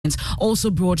Also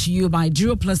brought to you by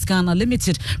Duroplus Ghana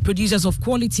Limited, producers of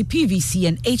quality PVC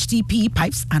and HDPE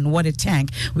pipes and water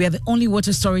tank. We are the only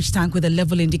water storage tank with a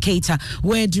level indicator.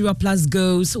 Where Duroplus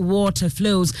goes, water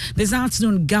flows. This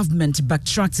afternoon, government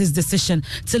backtracks its decision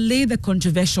to lay the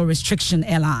controversial restriction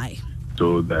LI.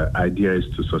 So the idea is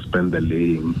to suspend the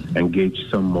laying, engage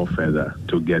some more further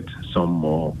to get some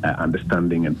more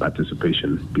understanding and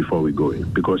participation before we go in.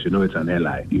 Because it's an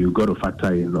LI. You've got to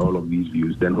factor in all of these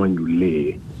views. Then when you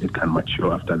lay, it can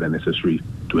mature after the necessary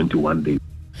 21 days.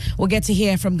 We'll get to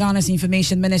hear from Ghana's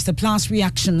Information Minister, plus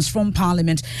reactions from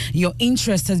Parliament. Your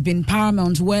interest has been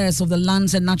paramount, words of the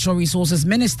Lands and Natural Resources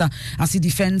Minister as he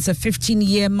defends a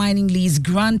 15-year mining lease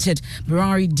granted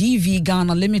Barari DV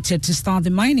Ghana Limited to start the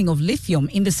mining of lithium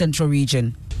in the central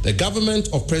region. The government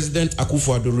of President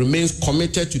Akufo-Addo remains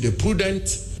committed to the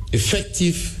prudent,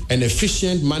 effective and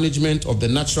efficient management of the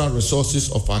natural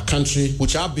resources of our country,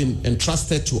 which have been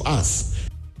entrusted to us.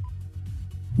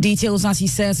 Details as he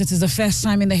says it is the first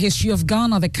time in the history of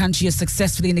Ghana the country has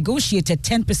successfully negotiated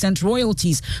 10%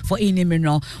 royalties for any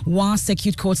mineral, whilst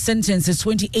acute court sentences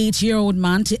 28-year-old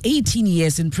man to 18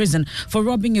 years in prison for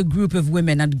robbing a group of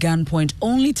women at gunpoint,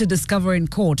 only to discover in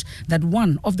court that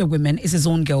one of the women is his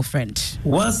own girlfriend.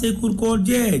 Whilst a court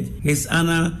judge, His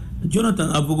Honor Jonathan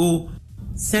Abugo,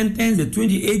 sentenced the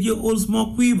 28-year-old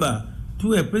small quiver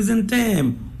to a prison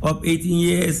term of 18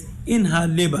 years in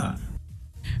hard labor.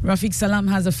 Rafiq Salam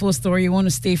has a full story. You want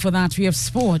to stay for that? We have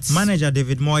sports. Manager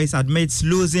David Moyes admits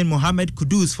losing Mohamed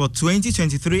Kudus for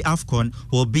 2023 AFCON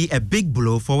will be a big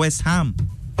blow for West Ham.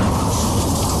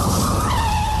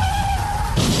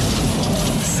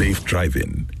 Safe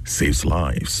driving saves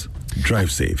lives.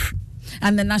 Drive safe.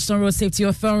 And the National Road Safety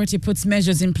Authority puts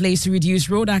measures in place to reduce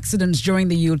road accidents during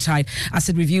the Yuletide. As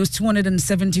it reviews,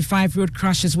 275 road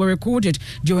crashes were recorded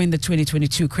during the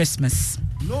 2022 Christmas.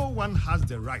 No one has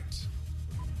the right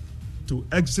to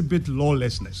exhibit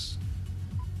lawlessness,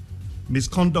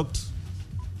 misconduct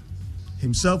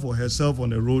himself or herself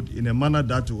on the road in a manner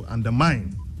that will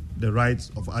undermine the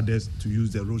rights of others to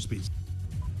use the road space.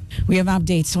 We have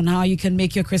updates on how you can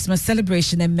make your Christmas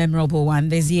celebration a memorable one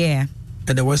this year.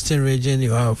 In the Western region,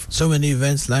 you have so many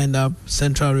events lined up.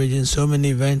 Central region, so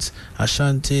many events.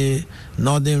 Ashanti,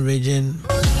 Northern region.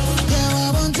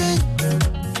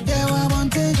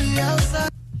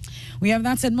 We have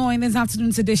that and more in this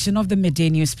afternoon's edition of the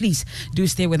Midday News. Please do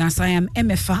stay with us. I am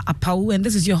Emefa Apau, and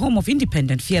this is your home of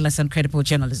independent, fearless, and credible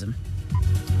journalism.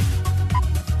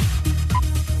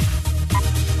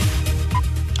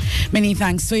 Many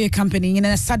thanks for your company. In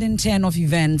a sudden turn of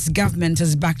events, government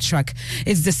has backtracked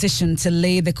its decision to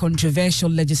lay the controversial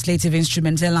legislative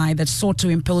instrument LI that sought to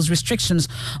impose restrictions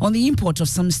on the import of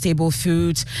some staple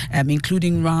foods,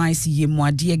 including rice,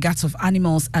 yimwadi, guts of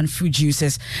animals, and fruit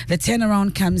juices. The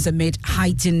turnaround comes amid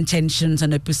heightened tensions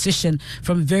and opposition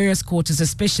from various quarters,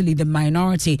 especially the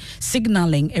minority,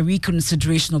 signaling a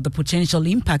reconsideration of the potential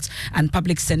impact and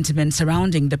public sentiment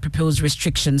surrounding the proposed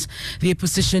restrictions. The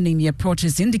opposition in their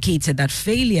protest indicated that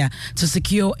failure to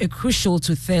secure a crucial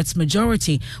two-thirds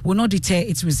majority will not deter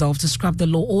its resolve to scrap the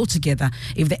law altogether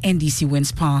if the NDC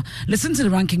wins power. Listen to the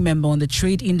ranking member on the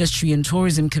Trade, Industry and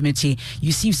Tourism Committee,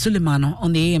 Yusuf Suleiman,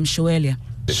 on the AM show earlier.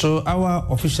 So our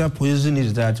official position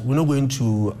is that we're not going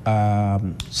to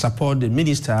support the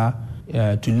minister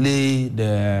to lay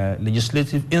the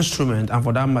legislative instrument and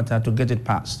for that matter to get it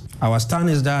passed. Our stand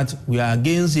is that we are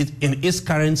against it in its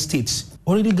current state.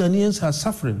 Already Ghanaians are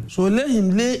suffering. So let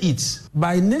him lay it.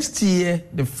 By next year,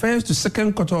 the first to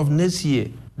second quarter of next year,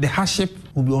 the hardship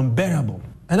will be unbearable.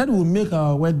 And that will make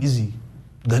our work easy.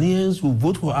 Ghanaians will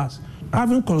vote for us.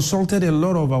 Having consulted a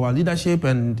lot of our leadership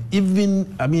and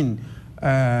even,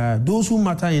 those who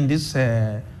matter in this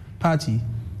party,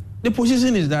 the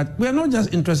position is that we are not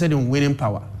just interested in winning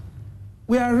power.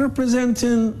 We are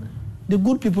representing the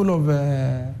good people of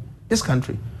this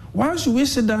country. Why should we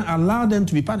sit down and allow them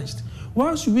to be punished?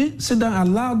 Why should we sit down and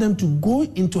allow them to go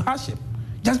into hardship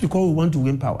just because we want to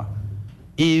win power?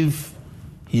 If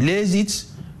he lays it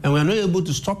and we are not able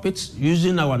to stop it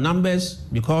using our numbers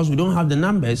because we don't have the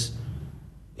numbers,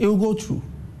 it will go through.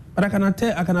 But I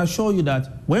can assure you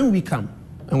that when we come,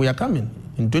 and we are coming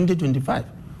in 2025,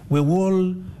 we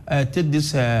will take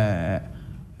this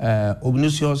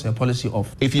obnoxious policy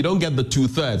off. If you don't get the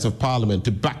two-thirds of Parliament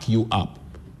to back you up,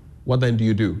 what then do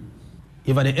you do?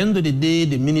 If at the end of the day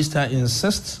the minister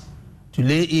insists to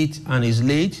lay it and is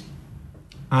late,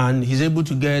 and he's able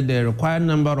to get the required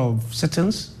number of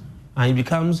sittings, and it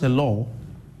becomes a law,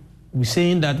 we're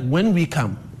saying that when we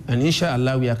come, and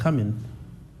inshallah we are coming,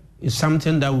 it's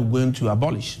something that we're going to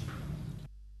abolish.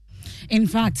 In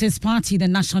fact, his party, the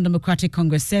National Democratic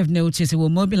Congress, served notice it will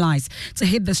mobilize to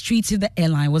hit the streets if the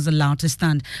airline was allowed to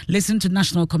stand. Listen to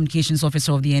National Communications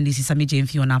Officer of the NDC, Sami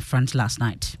James, on upfront last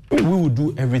night. We will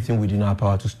do everything within our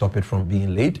power to stop it from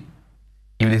being laid.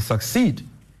 If they succeed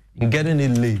in getting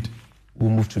it laid, we'll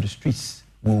move to the streets.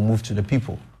 We'll move to the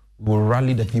people. We'll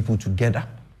rally the people together,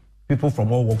 people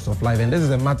from all walks of life. And this is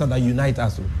a matter that unites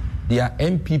us. There are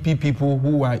MPP people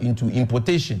who are into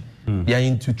importation. They are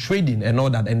into trading and all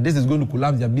that. And this is going to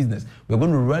collapse their business. We're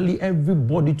going to rally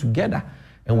everybody together.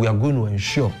 And we are going to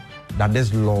ensure that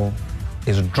this law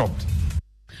is dropped.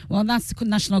 Well, that's the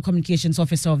National Communications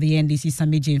Officer of the NDC,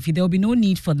 Sami James. There will be no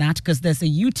need for that because there's a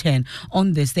U-turn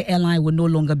on this. The airline will no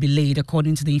longer be laid,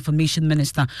 according to the Information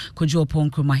Minister, Kojo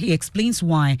Nkrumah. He explains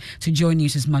why. To join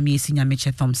news is Mamie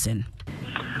Sinyamiche Thompson.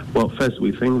 Well, first,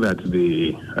 we think that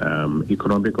the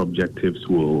economic objectives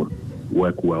will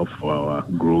work well for our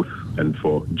growth and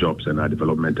for jobs and our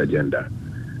development agenda.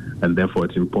 And therefore,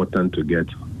 it's important to get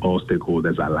all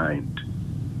stakeholders aligned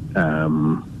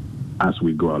as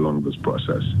we go along this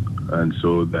process. And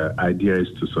so the idea is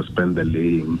to suspend the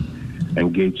laying,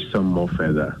 engage some more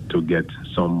further to get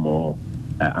some more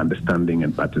understanding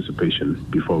and participation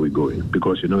before we go in.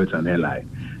 Because, it's an ally.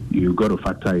 You've got to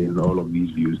factor in all of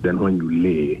these views. Then when you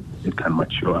lay, it can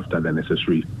mature after the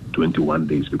necessary 21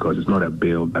 days because it's not a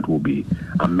bill that will be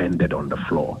amended on the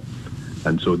floor.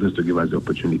 And so this to give us the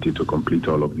opportunity to complete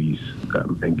all of these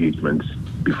engagements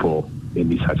before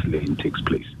any such laying takes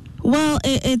place. Well,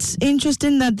 it's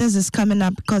interesting that this is coming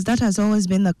up because that has always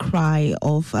been the cry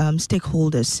of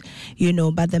stakeholders,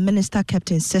 but the minister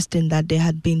kept insisting that there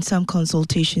had been some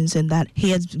consultations and that he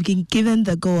has been given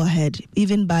the go-ahead,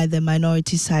 even by the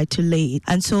minority side, to lay it.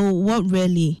 And so what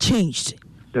really changed?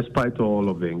 Despite all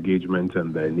of the engagement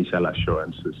and the initial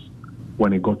assurances,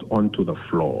 when it got onto the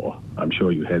floor, I'm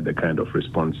sure you heard the kind of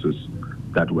responses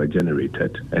that were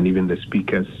generated. And even the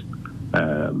speaker's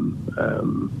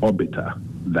orbiter,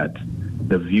 that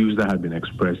the views that had been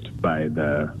expressed by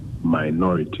the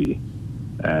minority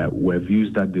were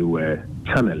views that they were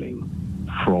channeling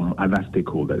from other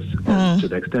stakeholders. And to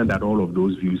the extent that all of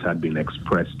those views had been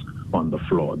expressed on the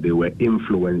floor, they were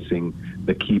influencing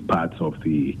the key parts of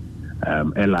the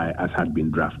LI as had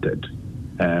been drafted.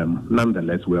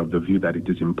 Nonetheless, we have the view that it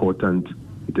is important,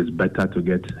 it is better to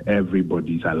get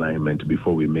everybody's alignment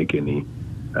before we make any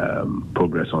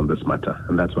progress on this matter.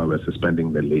 And that's why we're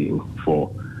suspending the laying for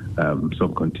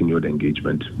some continued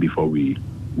engagement before we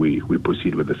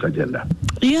proceed with this agenda.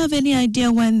 Do you have any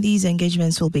idea when these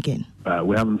engagements will begin?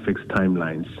 We haven't fixed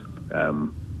timelines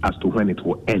as to when it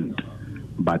will end.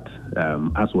 But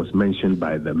as was mentioned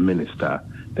by the minister,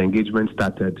 the engagement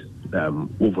started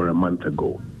over a month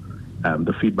ago.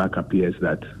 The feedback appears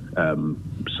that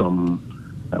some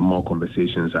more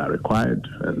conversations are required,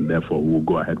 and therefore we'll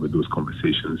go ahead with those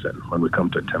conversations. And when we come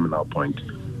to a terminal point,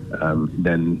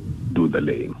 then do the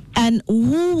laying. And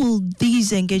who will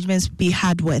these engagements be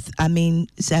had with? I mean,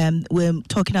 we're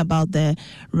talking about the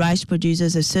Rice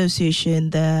Producers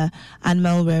Association, the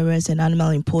Animal Rearers and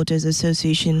Animal Importers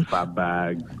Association,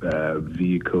 FABAG,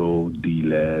 vehicle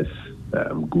dealers,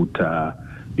 GUTA.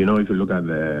 If you look at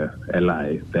the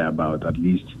LI, there are about at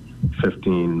least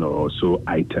 15 or so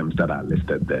items that are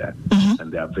listed there.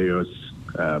 And there are various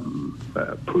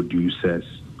producers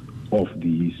of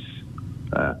these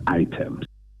items.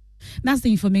 That's the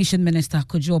Information Minister,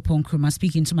 Kojo Nkrumah,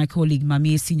 speaking to my colleague,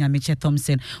 Mamie Sinyamiche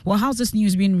Thompson. Well, how's this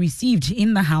news being received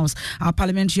in the House? Our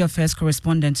Parliamentary Affairs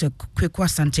correspondent, Kwekwa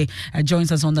Sante,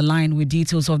 joins us on the line with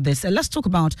details of this. Let's talk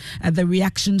about the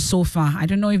reaction so far. I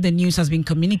don't know if the news has been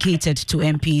communicated to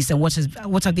MPs and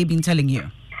what have they been telling you?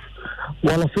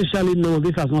 Well, officially, no,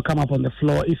 this has not come up on the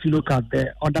floor. If you look at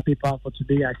the order paper for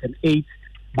today, item 8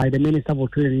 by the Minister for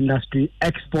Trade and Industry,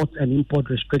 exports and import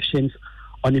restrictions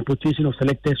on importation of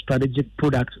selected strategic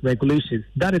products regulations.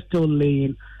 That is still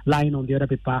lying on the other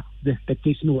paper. The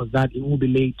expectation was that it will be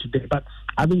laid today. But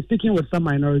I've been speaking with some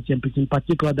minority MPs, in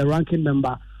particular the ranking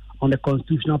member on the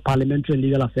Constitutional, Parliamentary and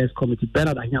Legal Affairs Committee,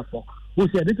 Bernard Ahiafo, who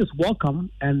said this is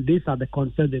welcome and these are the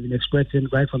concerns they've been expressing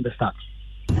right from the start.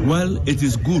 Well, it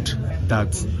is good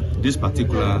that this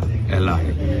particular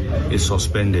LI is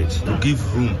suspended to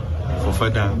give room for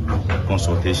further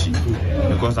consultation,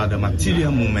 because at the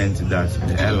material moment that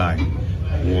the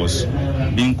LI was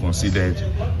being considered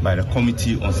by the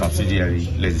Committee on Subsidiary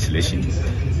Legislation,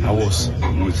 I was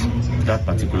with that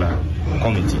particular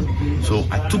committee. So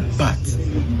I took part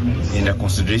in the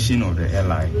consideration of the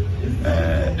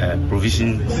LI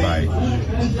provision by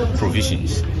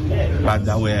provisions. But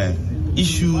there were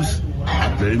issues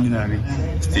at preliminary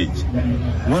stage.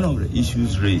 One of the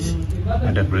issues raised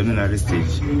at the preliminary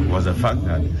stage was the fact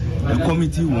that the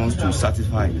committee wants to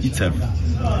satisfy itself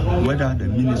whether the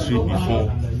ministry,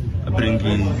 before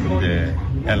bringing the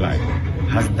LI,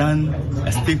 has done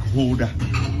a stakeholder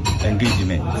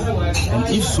engagement.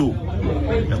 And if so,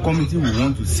 the committee will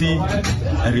want to see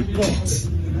a report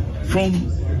from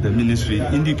the ministry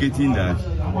indicating that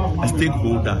a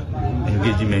stakeholder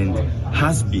engagement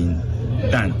has been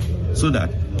done, so that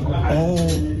all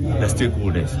the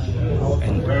stakeholders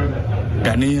and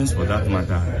Ghanaians, for that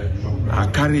matter,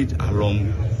 are carried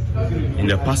along in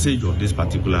the passage of this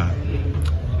particular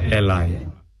LI.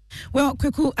 Well,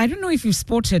 Kweku, I don't know if you've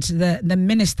spotted the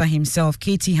minister himself,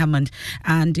 Katie Hammond,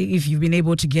 and if you've been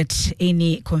able to get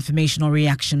any confirmation or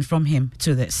reaction from him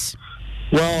to this.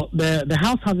 Well, the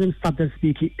House hasn't started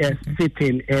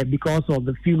sitting because of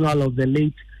the funeral of the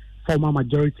late former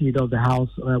majority leader of the House,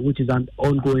 which is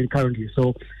ongoing currently.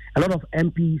 So a lot of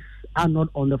MPs are not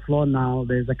on the floor now.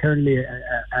 There's currently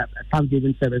a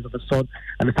Thanksgiving service of a sort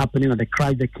that is happening at the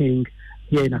Christ the King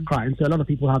here in Accra. And so a lot of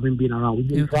people haven't been around. We've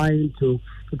been trying to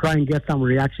try and get some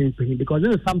reactions to him, because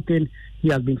this is something he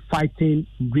has been fighting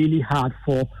really hard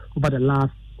for over the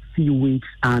last few weeks.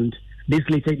 And this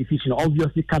latest decision,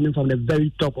 obviously coming from the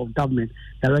very top of government,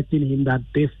 directing him that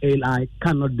this LI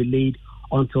cannot be laid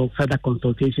until further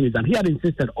consultation is done. He had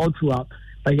insisted all throughout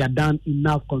that he had done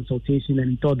enough consultation,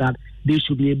 and he thought that they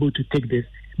should be able to take this.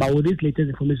 But with this latest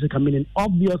information coming in,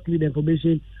 obviously the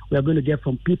information we are going to get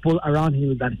from people around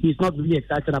him is that he's not really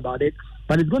excited about it,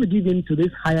 but it's going to give in to this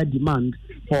higher demand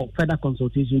for further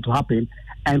consultation to happen.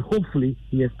 And hopefully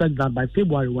he expects that by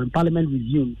February, when Parliament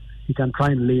resumes, he can try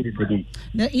and lay this again.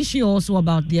 The issue also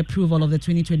about the approval of the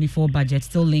 2024 budget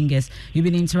still lingers. You've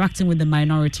been interacting with the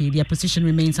minority. Their position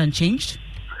remains unchanged?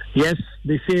 Yes,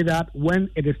 they say that when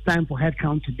it is time for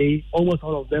headcount today, almost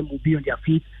all of them will be on their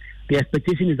feet. The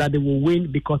expectation is that they will win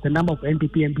because a number of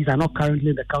NPP MPs are not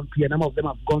currently in the country. A number of them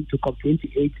have gone to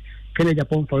COP28. Kenya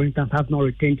Japan, for instance, has not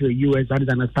returned to the US. That is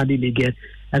an understanding they get.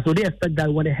 And so they expect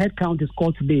that when the headcount is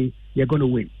called today, they're going to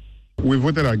win. We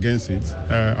voted against it.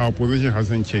 Our position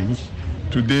hasn't changed.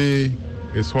 Today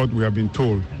is what we have been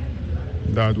told,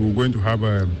 that we're going to have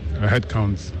a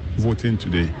headcount voting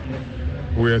today.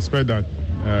 We expect that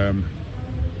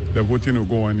the voting will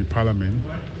go on in Parliament,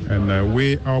 and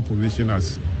our position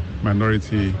as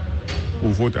minority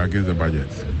will vote against the budget.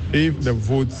 If the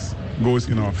vote goes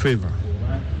in our favor,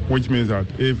 which means that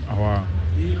if our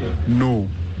no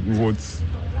votes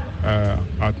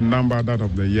outnumber that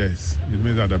of the yes, it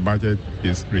means that the budget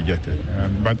is rejected.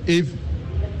 But if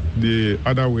the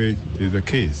other way is the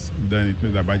case, then it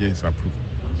means the budget is approved.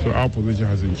 So our position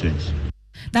hasn't changed.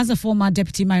 That's the former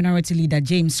Deputy Minority Leader,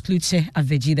 James Kluche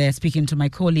Aveji, there, speaking to my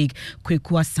colleague,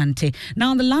 Kweku Asante.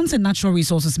 Now, the Lands and Natural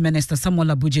Resources Minister,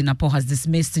 Samuel Abuji-Napo, has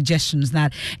dismissed suggestions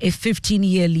that a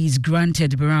 15-year lease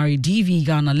granted Berari DV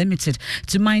Ghana Limited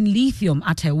to mine lithium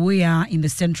at Hewea in the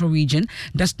central region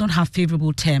does not have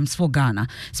favorable terms for Ghana.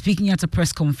 Speaking at a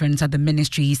press conference at the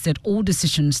ministry, he said all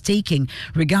decisions taken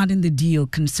regarding the deal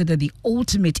consider the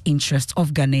ultimate interest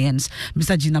of Ghanaians.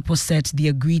 Mr. Jinapo said the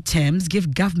agreed terms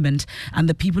give government and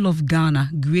the people of Ghana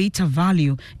greater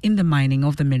value in the mining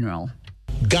of the mineral.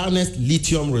 Ghana's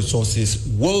lithium resources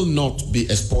will not be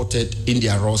exported in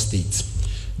their raw state.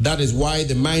 That is why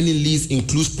the mining lease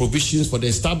includes provisions for the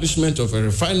establishment of a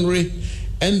refinery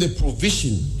and the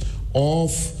provision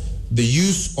of the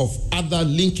use of other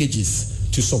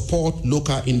linkages to support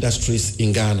local industries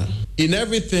in Ghana. In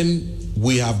everything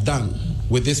we have done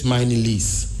with this mining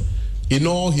lease, in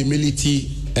all humility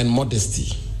and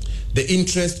modesty, the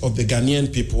interest of the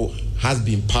Ghanaian people has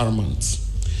been paramount.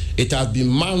 It has been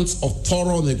months of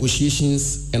thorough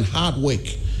negotiations and hard work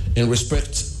in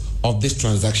respect of this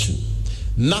transaction.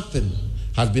 Nothing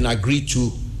has been agreed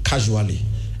to casually.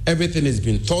 Everything has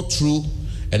been thought through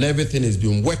and everything has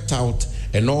been worked out,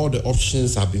 and all the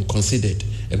options have been considered.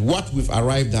 And what we've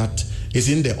arrived at is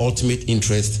in the ultimate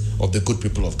interest of the good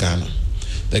people of Ghana.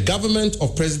 The government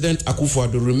of President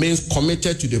Akufo-Addo remains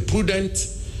committed to the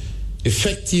prudent,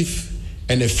 effective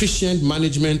and efficient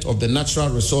management of the natural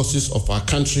resources of our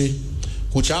country,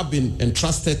 which have been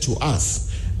entrusted to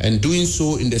us, and doing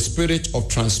so in the spirit of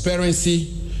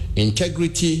transparency,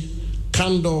 integrity,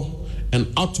 candor,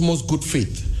 and utmost good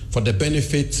faith for the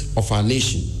benefit of our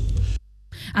nation.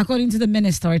 According to the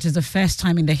minister, it is the first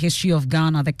time in the history of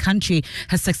Ghana the country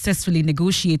has successfully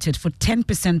negotiated for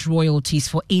 10% royalties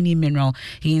for any mineral.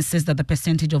 He insists that the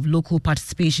percentage of local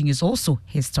participation is also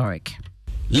historic.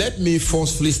 Let me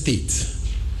forcefully state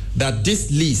that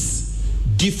this lease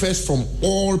differs from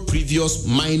all previous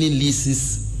mining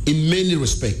leases in many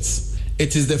respects.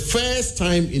 It is the first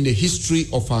time in the history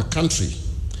of our country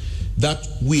that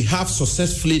we have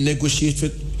successfully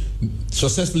negotiated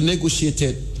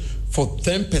for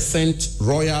 10%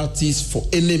 royalties for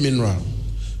any mineral,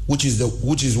 which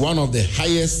is one of the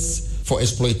highest for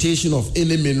exploitation of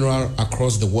any mineral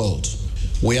across the world.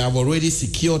 We have already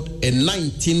secured a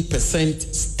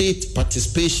 19% state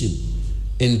participation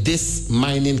in this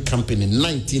mining company,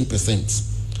 19%,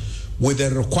 with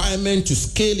a requirement to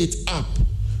scale it up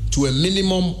to a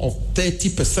minimum of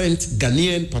 30%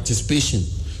 Ghanaian participation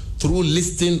through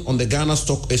listing on the Ghana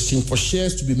Stock Exchange for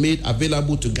shares to be made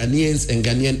available to Ghanaians and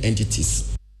Ghanaian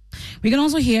entities. We can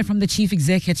also hear from the Chief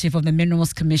Executive of the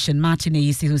Minerals Commission, Martin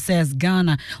Eisi, who says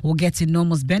Ghana will get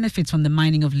enormous benefits from the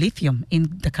mining of lithium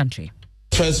in the country.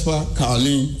 Feldspar,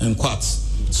 kaolin, and quartz.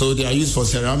 So they are used for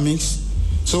ceramics.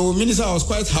 So, Minister, I was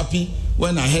quite happy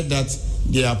when I heard that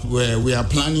we are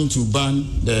planning to ban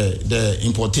the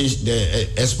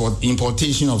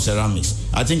importation of ceramics.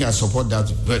 I think I support that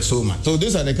so much. So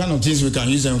these are the kind of things we can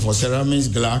use them for: ceramics,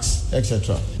 glass,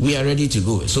 etc. We are ready to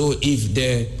go. So if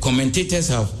the commentators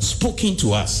have spoken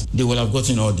to us, they will have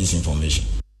gotten all this information.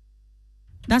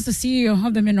 That's the CEO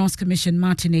of the Minerals Commission,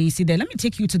 Martin Eisi there. Let me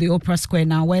take you to the Opera Square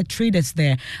now, where traders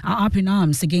there are up in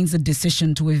arms against the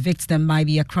decision to evict them by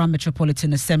the Accra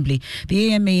Metropolitan Assembly.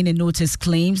 The AMA in a notice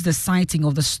claims the citing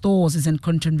of the stores is in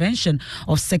contravention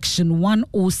of Section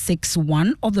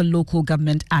 1061 of the Local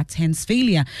Government Act. Hence,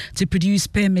 failure to produce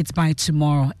permits by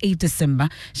tomorrow, 8 December,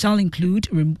 shall include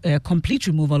complete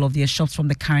removal of their shops from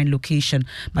the current location.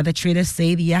 But the traders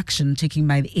say the action taken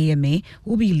by the AMA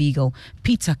will be illegal.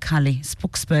 Peter Kale,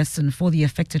 spokesperson for the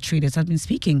affected traders, has been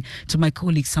speaking to my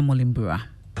colleague Samuel Imbura.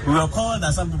 We were called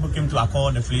that some people came to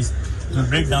accord the place to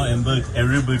break down and build and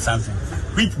rebuild something,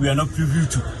 which we are not privy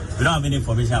to. We don't have any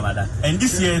information about that. And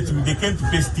this year, they came to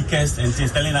pay stickers and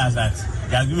things telling us that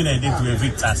they are giving a day to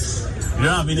evict us. We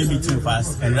don't have any meeting with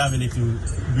us, and we don't have anything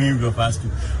doing with us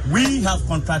too. We have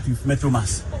contract with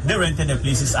Metromas. They rented the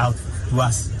places out to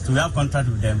us. So we have contract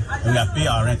with them, and we have paid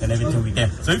our rent and everything with them.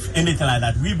 So if anything like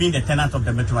that, we being the tenant of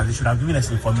the Metromas, they should have given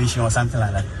us information or something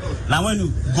like that. Now when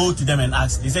you go to them and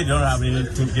ask, they say they don't have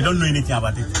anything, they don't know anything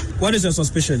about it. What is your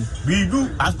suspicion? We do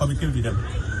ask communicate with them.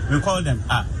 We call them,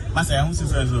 Master, I want to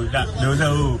say so that they will say,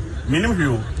 oh,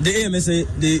 the AMA say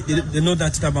they know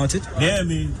that about it? The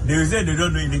AMA, they will say they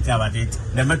don't know anything about it.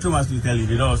 The Metromas will tell you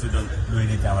they also don't know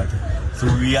anything about it. So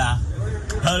we are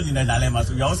held in a dilemma.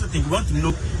 So we also think we want to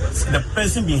know the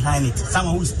person behind it,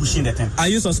 someone who is pushing the thing. Are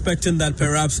you suspecting that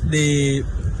perhaps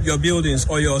your buildings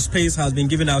or your space has been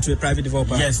given out to a private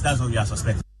developer? Yes, that's what we are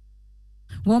suspecting.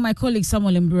 Well, my colleague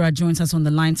Samuel Imbura joins us on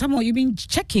the line. Samuel, you've been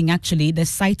checking actually the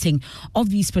siting of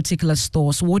these particular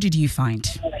stores. What did you find?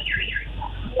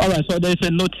 All right, so there's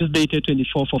a notice dated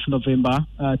 24th of November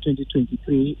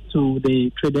 2023 to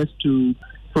the traders to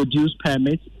produce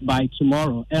permits by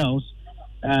tomorrow. Else,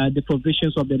 the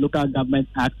provisions of the Local Government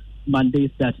Act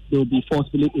mandates that they will be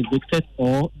forcibly evicted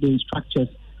or the structures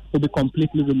will be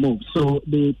completely removed. So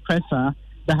the presser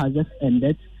that has just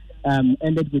ended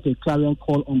with a clarion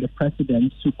call on the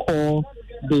president to call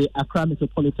the Accra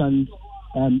Metropolitan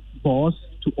boss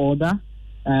to order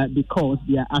because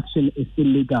their action is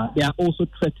illegal. They are also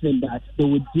threatening that they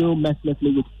will deal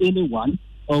mercilessly with anyone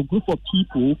or group of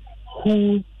people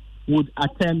who would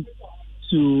attempt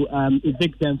to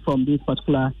evict them from this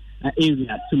particular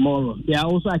area tomorrow. They are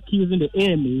also accusing the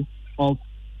AMA of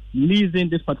leasing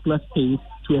this particular space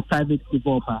to a private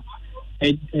developer.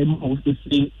 And they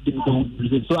say they don't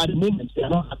use it. So at the moment, they are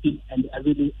not happy and they are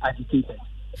really agitated.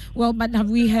 Well, but have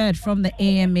we heard from the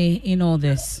AMA in all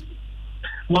this?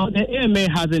 Well, the AMA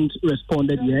hasn't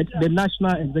responded yet. The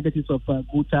National Executive of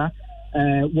Buta,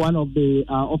 one of the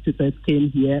officers came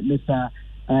here, Mr.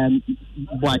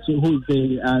 Boachi, who is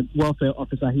the welfare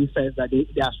officer. He says that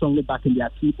they are strongly backing their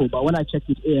people. But when I checked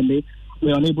with AMA,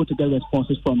 we are unable to get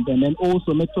responses from them. And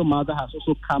also, Metro Mother has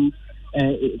also come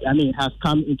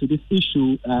into this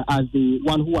issue as the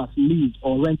one who has leased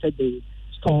or rented the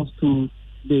stores to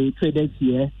the traders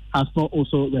here, has not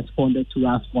also responded to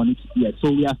us on it yet.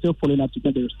 So we are still following up to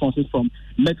get the responses from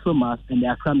Metro Mass and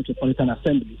the Accra Metropolitan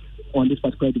Assembly on this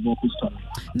particular development story.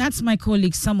 That's my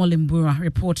colleague Samuel Imbura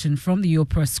reporting from the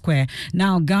Opera Square.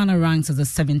 Now, Ghana ranks as the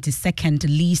 72nd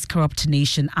least corrupt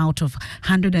nation out of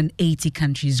 180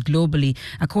 countries globally,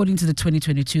 according to the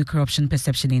 2022 Corruption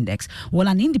Perception Index. Well,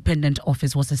 an independent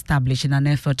office was established in an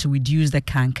effort to reduce the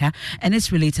canker and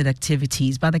its related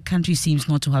activities, but the country seems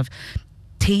not to have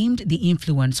tamed the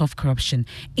influence of corruption.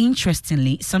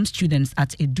 Interestingly, some students at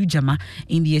Edujama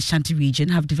in the Ashanti region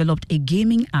have developed a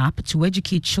gaming app to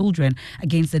educate children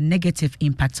against the negative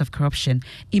impacts of corruption.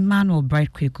 Emmanuel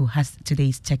Bright-Kweku has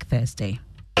today's Tech Thursday.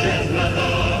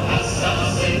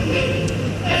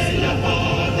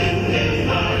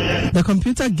 The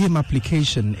computer game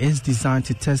application is designed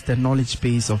to test the knowledge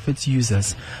base of its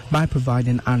users by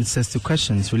providing answers to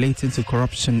questions related to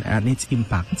corruption and its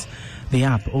impact. The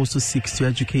app also seeks to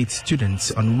educate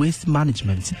students on waste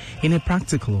management in a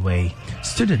practical way.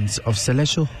 Students of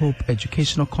Celestial Hope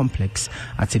Educational Complex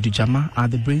at Edujama are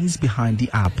the brains behind the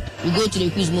app. We go to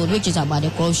the quiz mode, which is about the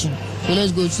corruption. So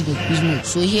let's go to the quiz mode.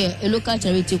 So here, a local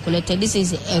charity collected. This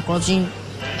is a corruption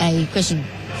question.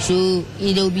 So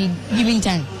it will be giving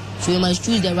time. So you must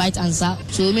choose the right answer.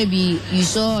 So maybe you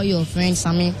saw your friend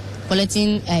Sammy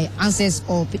collecting answers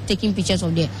or taking pictures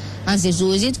of the answers.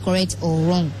 So is it correct or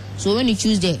wrong? So when you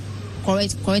choose the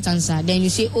correct answer, then you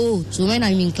say, oh, so when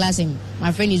I'm in class and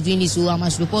my friend is doing this, so I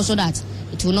must report so that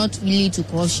it will not lead to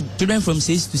corruption. Children from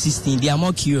 6 to 16, they are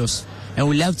more curious and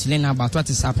will love to learn about what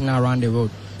is happening around the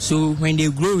world. So when they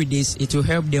grow with this, it will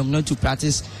help them not to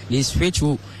practice this, which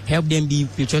will help them be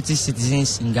patriotic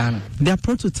citizens in Ghana. Their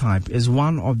prototype is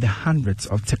one of the hundreds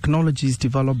of technologies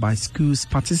developed by schools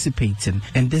participating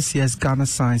in this year's Ghana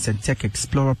Science and Tech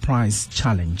Explorer Prize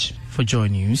Challenge. For Joy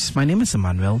News, my name is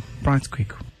Emmanuel Bright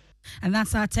Quick. And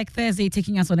that's our Tech Thursday,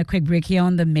 taking us on a quick break here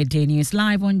on the Midday News,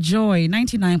 live on Joy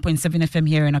 99.7 FM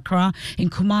here in Accra, in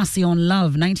Kumasi on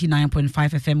Love 99.5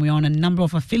 FM. We're on a number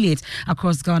of affiliates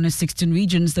across Ghana's 16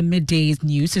 regions. The Midday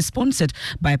News is sponsored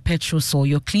by Petrosol,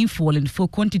 your clean fuel in full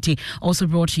quantity. Also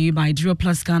brought to you by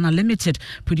Duraplus Ghana Limited,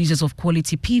 producers of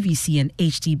quality PVC and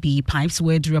HDB pipes.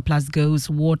 Where Duraplus goes,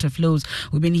 water flows.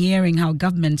 We've been hearing how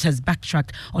government has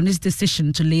backtracked on its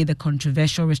decision to lay the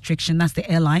controversial restriction. That's the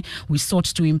LI. We sought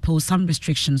to impose some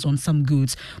restrictions on some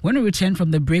goods. When we return from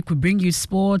the break, we bring you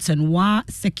sports and why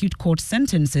Circuit Court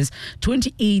sentences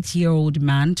 28-year-old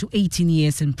man to 18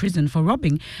 years in prison for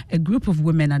robbing a group of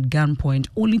women at gunpoint,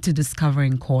 only to discover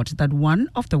in court that one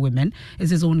of the women is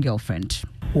his own girlfriend.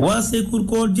 One Circuit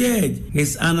Court judge,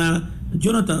 His Honor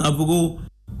Jonathan Abugo,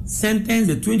 sentenced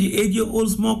the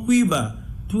 28-year-old small quiver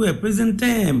to a prison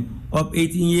term of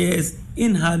 18 years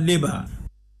in hard labor.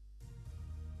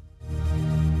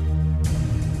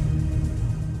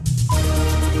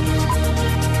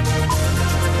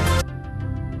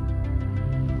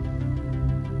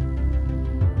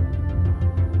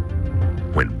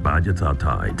 When budgets are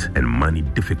tight and money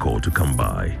difficult to come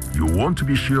by, you want to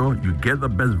be sure you get the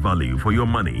best value for your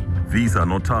money. These are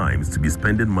not times to be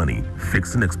spending money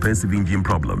fixing expensive engine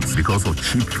problems because of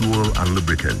cheap fuel and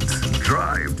lubricants.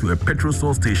 Drive to a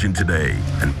Petrosol station today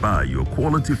and buy your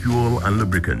quality fuel and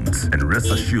lubricants, and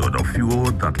rest assured of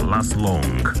fuel that lasts long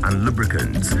and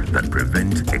lubricants that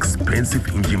prevent expensive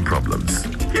engine problems.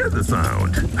 Hear the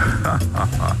sound.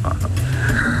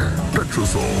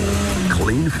 Petrosol,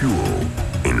 clean fuel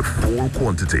in full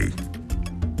quantity.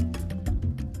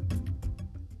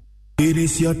 It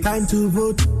is your time to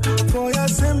vote for your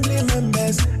assembly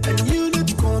members and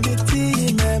unit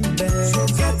committee members. So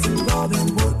get involved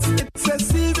and vote. It's a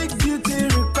civic duty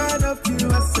required of you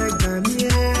as a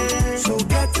Ghanaian. So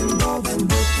get involved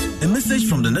and vote. A message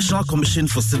from the National Commission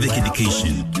for Civic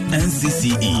Education,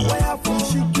 NCCE.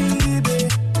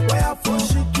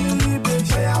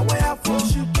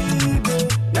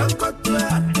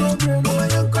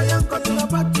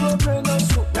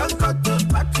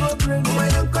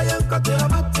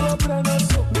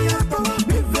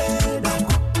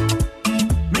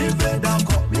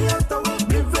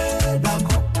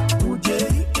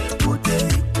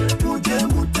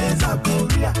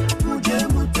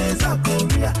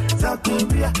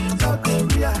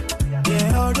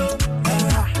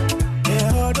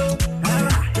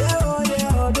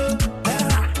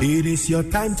 It is your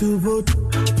time to vote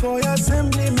for your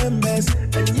assembly members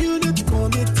and unit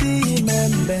committee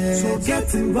members. So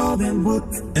get involved and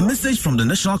vote. A message from the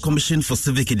National Commission for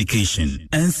Civic Education,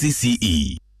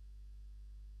 NCCE.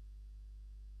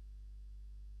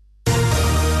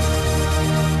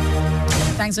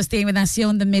 Thanks for staying with us here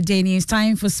on the Midday News.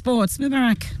 Time for sports.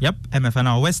 Mubarak. Yep,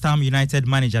 MFNR West Ham United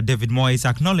manager David Moyes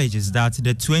acknowledges that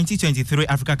the 2023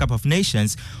 Africa Cup of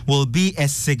Nations will be a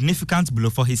significant blow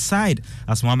for his side,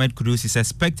 as Mohamed Kudus is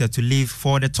expected to leave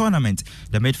for the tournament.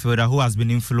 The midfielder, who has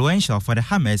been influential for the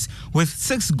Hammers with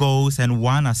 6 goals and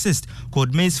 1 assist,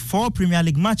 could miss 4 Premier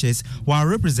League matches while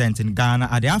representing Ghana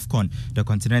at the AFCON. The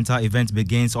continental event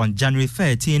begins on January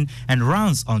 13 and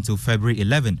runs until February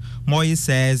 11. Moyes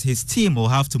says his team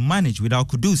will have to manage without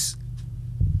Kudus.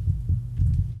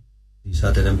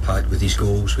 He's had an impact with his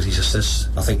goals, with his assists.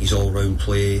 I think his all-round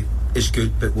play is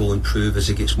good, but will improve as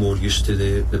he gets more used to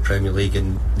the Premier League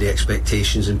and the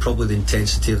expectations and probably the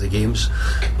intensity of the games.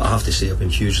 But I have to say I've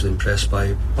been hugely impressed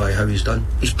by how he's done.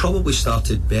 He's probably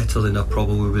started better than I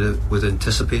probably would have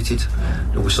anticipated.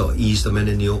 You know, we sort of eased him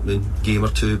in the opening game or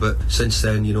two, but since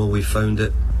then, you know, we found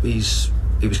that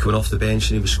he was coming off the bench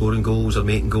and he was scoring goals or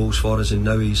making goals for us, and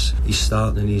now he's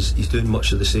starting and he's doing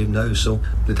much of the same now. So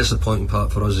the disappointing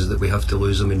part for us is that we have to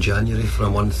lose them in January for a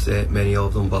month, many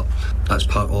of them, but that's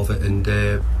part of it, and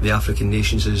the African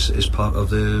nations is part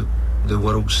of the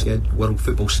world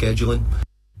football scheduling.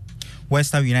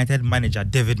 West Ham United manager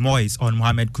David Moyes on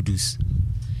Mohamed Kudus.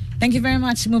 Thank you very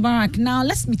much, Mubarak. Now,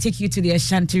 let me take you to the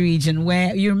Ashanti region,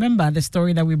 where you remember the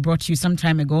story that we brought you some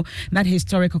time ago, that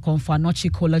historical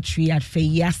Konfanochi Kola tree at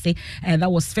Feyase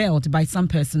that was felled by some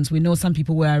persons. We know some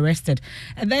people were arrested.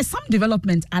 There's some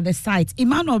development at the site.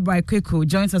 Emmanuel Braikweku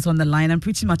joins us on the line. I'm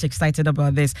pretty much excited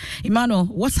about this. Emmanuel,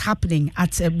 what's happening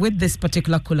with this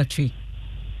particular Kola tree?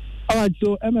 All right,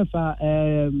 so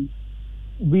MFA,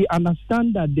 we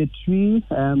understand that the tree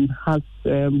has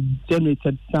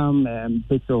generated some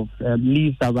bits of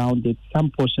leaves around it. Some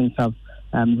portions have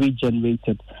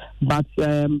regenerated. But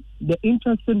the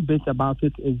interesting bit about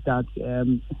it is that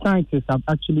scientists have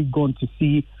actually gone to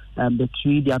see the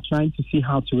tree. They are trying to see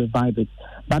how to revive it.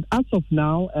 But as of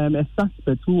now, a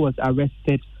suspect who was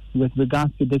arrested with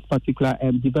regards to this particular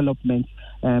development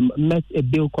met a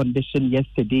bail condition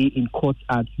yesterday in court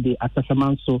at the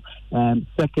Akasamanso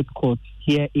Circuit Court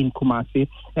here in Kumasi,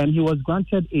 and he was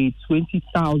granted a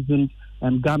 20,000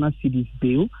 Ghana cedis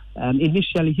bail.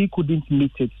 Initially, he couldn't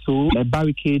meet it, so a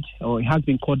barricade or it has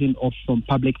been cordoned off from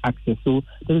public access. So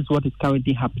this is what is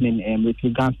currently happening with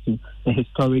regards to the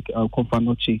historic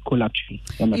Konfanochi Kola tree.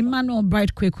 Emmanuel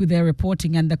Braikweku there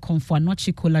reporting, and the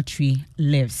Konfanochi Kola tree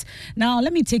lives. Now,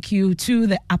 let me take you to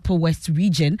the Upper West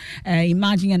region.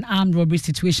 Imagine an armed robbery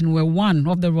situation where one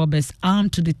of the robbers,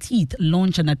 armed to the teeth,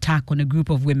 launched an attack on a group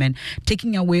of women,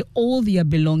 taking away all their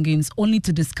belongings, only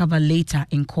to discover later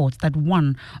in court that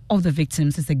one of the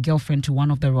victims is a girlfriend to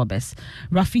one of the robbers.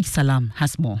 Rafiq Salam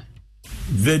has more.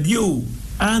 The duo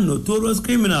are notorious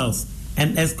criminals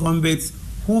and ex-convicts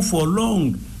who for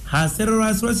long has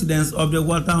terrorized residents of the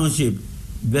Wall Township.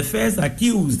 The first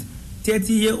accused,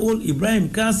 30-year-old Ibrahim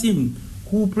Kasim,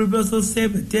 who previously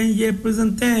served a 10-year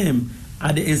prison term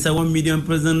at the Nsawam Medium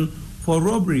Prison for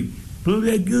robbery,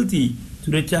 pleaded guilty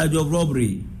to the charge of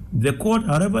robbery. The court,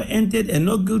 however, entered a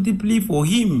not guilty plea for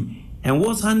him and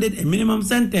was handed a minimum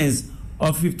sentence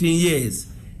of 15 years.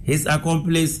 His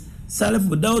accomplice, Salif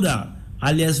Dauda,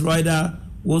 alias Ryder,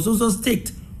 was also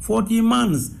staked 40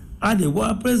 months at the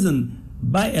War prison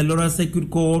by a Lora Circuit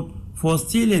Court for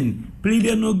stealing,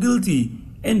 pleaded not guilty,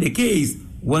 and the case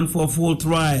went for full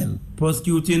trial.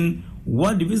 Prosecuting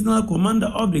War Divisional Commander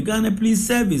of the Ghana Police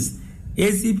Service,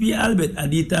 ACP Albert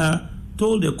Adita,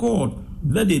 told the court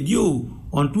that the duo,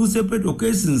 on two separate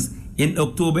occasions in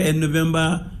October and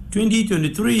November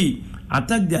 2023,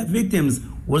 attacked their victims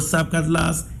with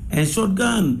sub-cutlass and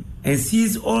shotgun and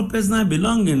seized all personal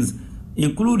belongings,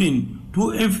 including two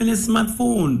Infinix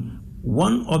smartphones.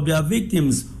 One of their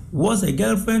victims was a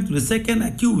girlfriend to the second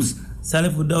accused,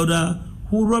 Salif Dauda,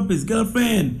 who robbed his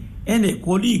girlfriend and a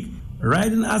colleague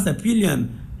riding as a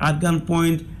pillion at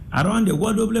gunpoint around the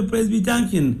Wadouble Presby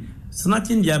Junction,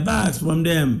 snatching their bags from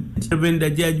them. During the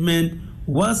judgment,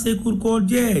 Wasekud Court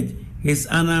Judge, His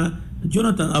Honor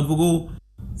Jonathan Abugo,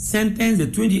 sentenced the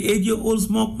 28-year-old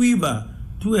small quiver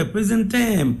to a prison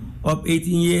term of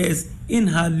 18 years in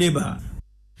hard labor.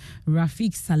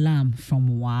 Rafiq Salam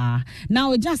from WA.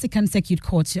 Now, a Jasikan Circuit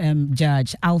Court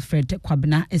Judge Alfred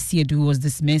Kwabena Esiedu was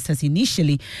dismissed as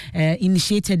initially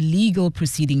initiated legal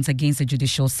proceedings against the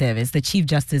Judicial Service, the Chief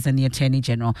Justice and the Attorney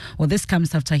General. Well, this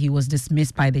comes after he was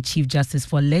dismissed by the Chief Justice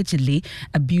for allegedly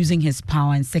abusing his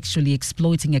power and sexually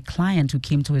exploiting a client who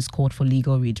came to his court for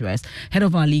legal redress. Head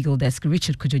of our legal desk,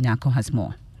 Richard Kujonyako, has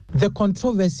more. The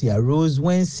controversy arose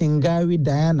when Singari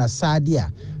Diana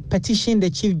Sadia petitioned the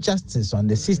Chief Justice on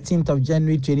the 16th of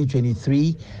January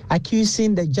 2023,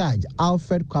 accusing the judge,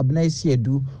 Alfred Kwabena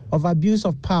Esiedu, of abuse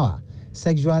of power,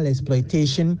 sexual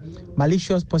exploitation,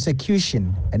 malicious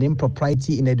prosecution, and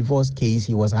impropriety in a divorce case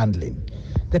he was handling.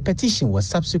 The petition was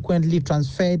subsequently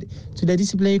transferred to the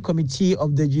Disciplinary Committee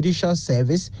of the Judicial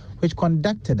Service, which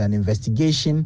conducted an investigation